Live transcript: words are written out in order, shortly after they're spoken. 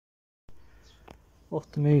Off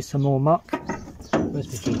to move some more muck. Where's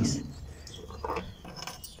my keys?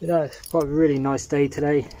 But that's quite a really nice day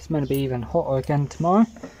today. It's meant to be even hotter again tomorrow.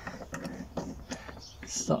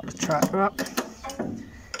 Start the tractor up.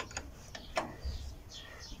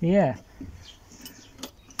 Yeah.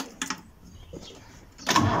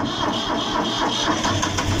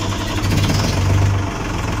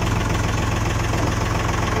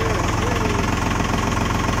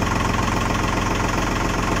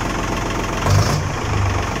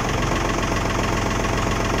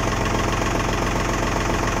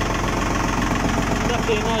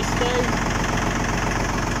 Definitely a nice day.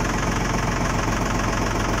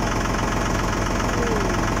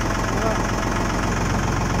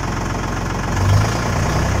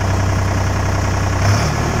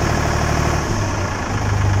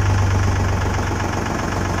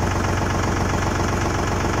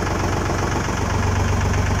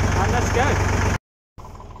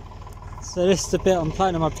 So this is the bit I'm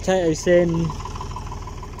planting my potatoes in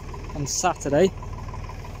on Saturday,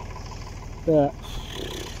 but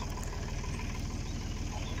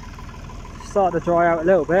started to dry out a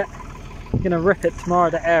little bit. I'm going to rip it tomorrow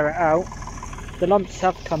to air it out. The lumps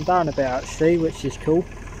have come down a bit actually, which is cool.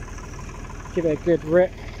 Give it a good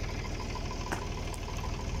rip.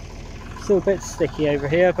 Still a bit sticky over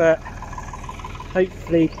here, but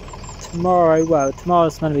hopefully tomorrow, well,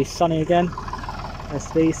 tomorrow's going to be sunny again. There's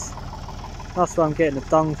these. That's why I'm getting the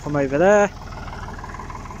dung from over there.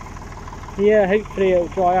 Yeah, hopefully it'll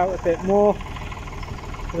dry out a bit more.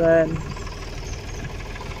 Then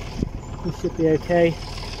we should be okay.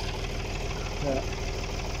 But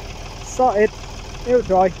started, it'll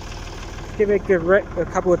dry. Give it a good rip a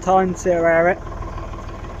couple of times, it'll air it.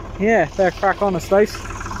 Yeah, better crack on I suppose.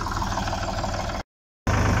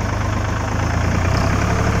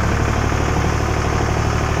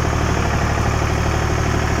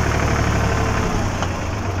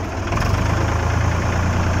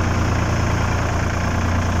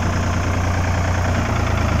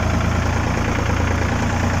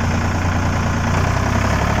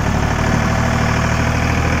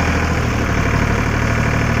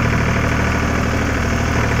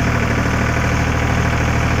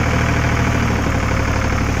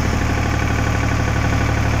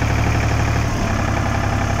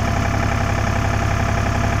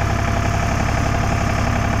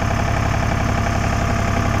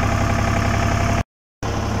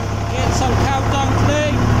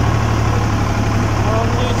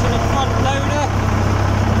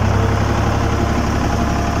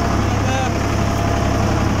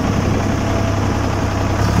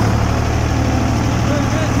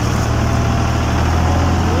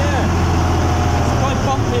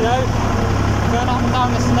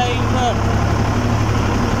 Down this lane, look,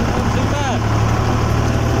 not too bad.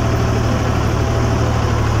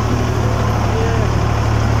 Yeah,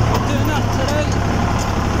 I'm doing that today.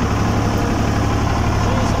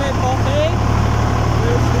 She's a bit bumpy, but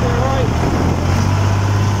it's going to be alright.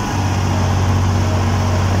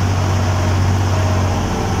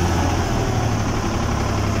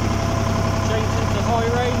 Change into high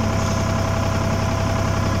range.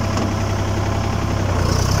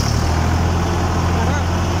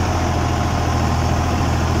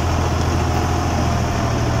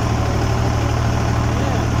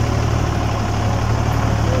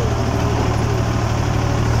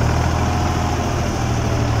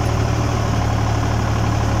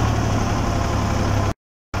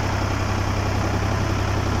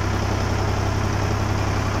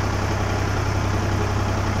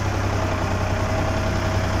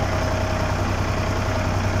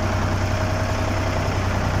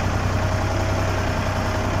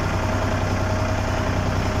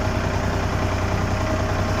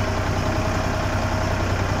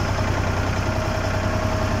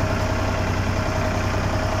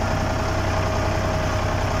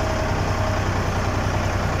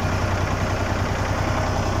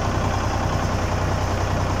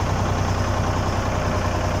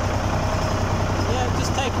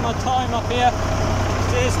 My time up here,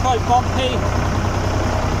 it is quite bumpy.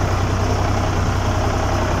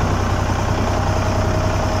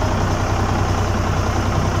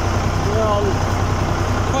 Well,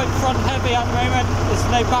 quite front heavy at the moment, there's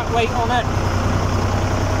no back weight on it.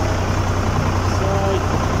 So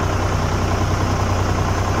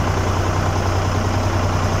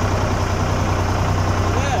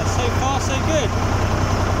yeah, so far so good.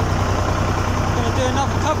 I'm going to do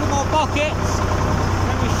another couple more buckets.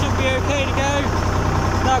 We should be okay to go.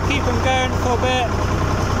 Now keep them going for a bit.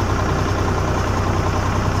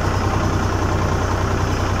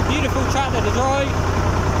 Beautiful tractor to drive.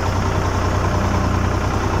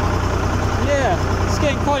 Yeah, It's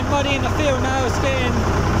getting quite muddy in the field now, it's getting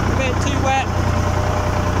a bit too wet.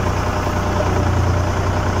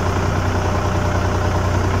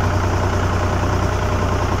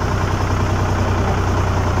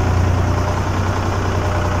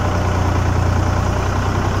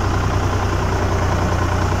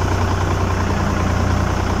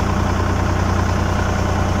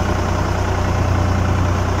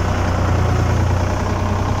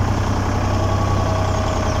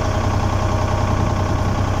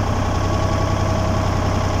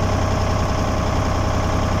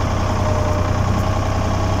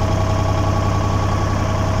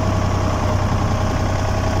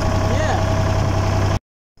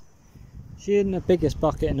 She isn't the biggest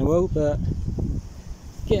bucket in the world, but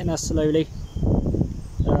getting her slowly.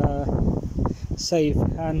 Save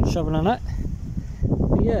hand shoveling it.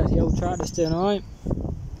 But yeah, the old tractor's doing alright.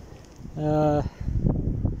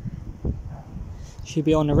 She'll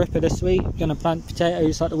be on the ripper this week, gonna plant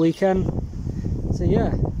potatoes at the weekend. So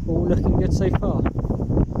yeah, all looking good so far.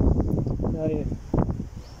 So,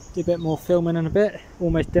 do a bit more filming in a bit,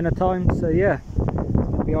 almost dinner time, so yeah,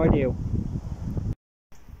 it'll be ideal.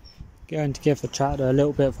 Going to give the tractor a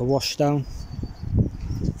little bit of a wash down.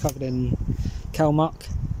 It's covered in cow muck,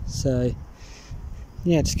 so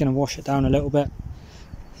yeah, just going to wash it down a little bit,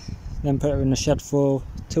 then put it in the shed for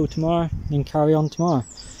till tomorrow, then carry on tomorrow.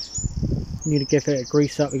 Need to give it a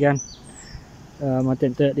grease up again. I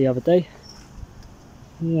didn't do it the other day.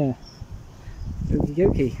 Yeah, okie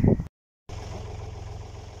dokie.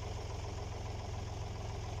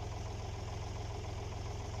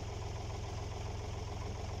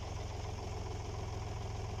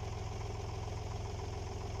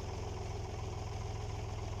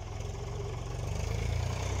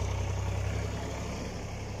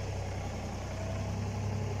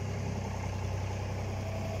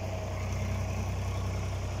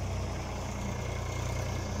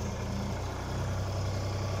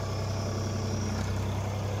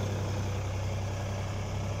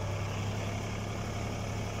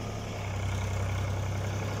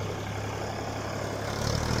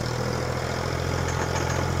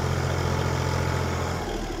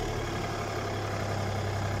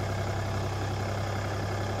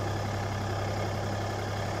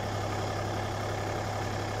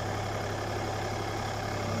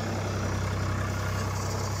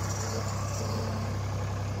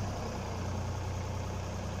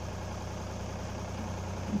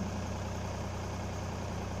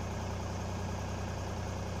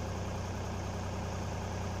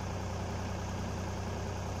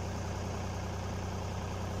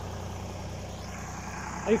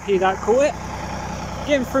 Hopefully that caught it.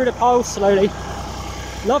 Getting through the pile slowly.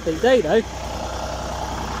 Lovely day though.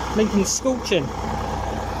 Lincoln's scorching.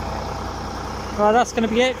 Right, that's going to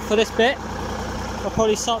be it for this bit. I'll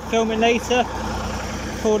probably start filming later,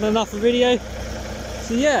 record another video.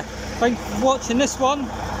 So yeah, thank you for watching this one,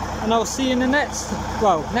 and I'll see you in the next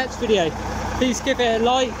video. Please give it a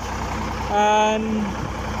like, and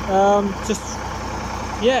just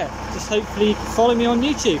hopefully you can follow me on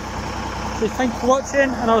YouTube. So thank you for watching,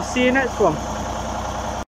 and I'll see you next one.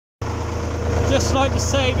 Just like to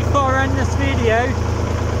say before I end this video,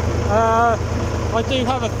 I do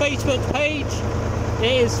have a Facebook page.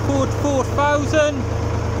 It is Ford 4000.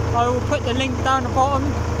 I will put the link down the bottom,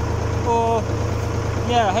 or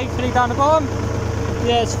yeah, hopefully down the bottom.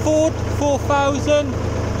 Yeah, it's Ford 4000,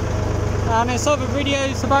 and there's other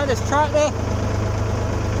videos about this tractor.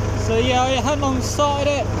 So yeah, I haven't long started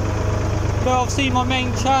it, but obviously my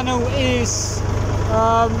main channel is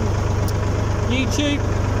YouTube.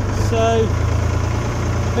 So,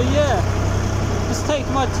 but yeah, just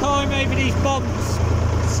taking my time over these bumps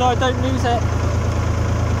so I don't lose it.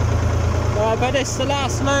 But this is the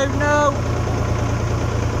last load now.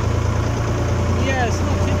 Yeah, it's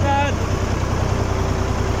not too bad.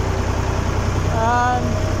 And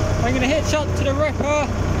I'm going to hitch up to the ripper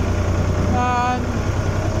and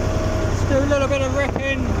just do a little bit of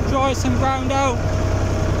ripping, dry some ground out.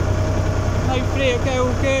 Hopefully it'll go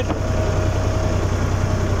all good.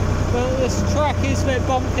 But this track is a bit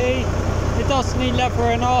bumpy. It does need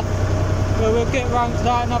leveling off, but we'll get around to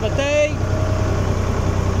that another day.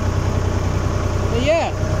 But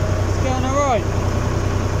yeah, it's going alright.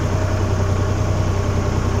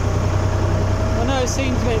 I know it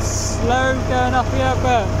seems a bit slow going up here,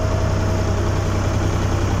 but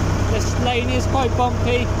this lane is quite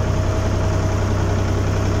bumpy.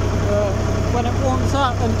 But when it warms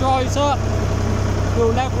up and dries up,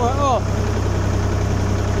 we'll level it off.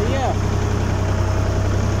 So yeah.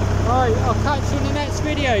 Right, I'll catch you in the next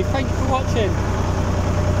video. Thank you for watching.